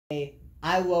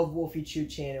I love Wolfie Chew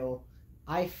channel.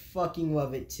 I fucking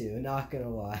love it too, not gonna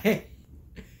lie.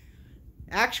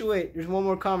 Actually, wait, there's one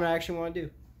more comment I actually want to do.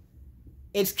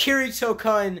 It's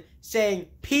Kirito-kun saying,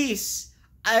 peace,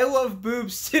 I love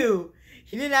boobs too.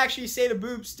 He didn't actually say the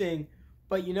boobs thing,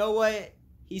 but you know what?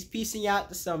 He's piecing out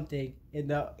to something in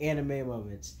the anime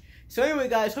moments. So anyway,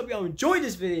 guys, hope y'all enjoyed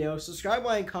this video. Subscribe,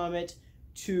 like, and comment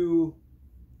to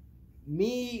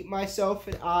me, myself,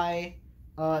 and I.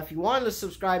 If you wanted to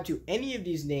subscribe to any of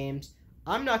these names,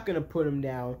 I'm not going to put them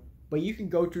down, but you can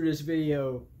go through this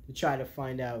video to try to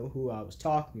find out who I was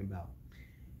talking about.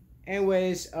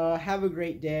 Anyways, have a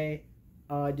great day.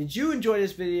 Did you enjoy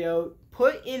this video?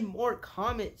 Put in more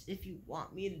comments if you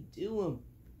want me to do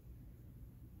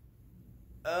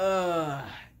them.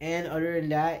 And other than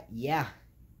that, yeah.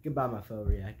 Goodbye, my fellow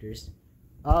reactors.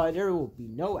 There will be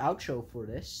no outro for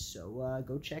this, so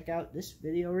go check out this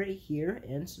video right here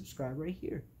and subscribe right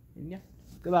here. And yeah,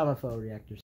 goodbye, my fellow reactors.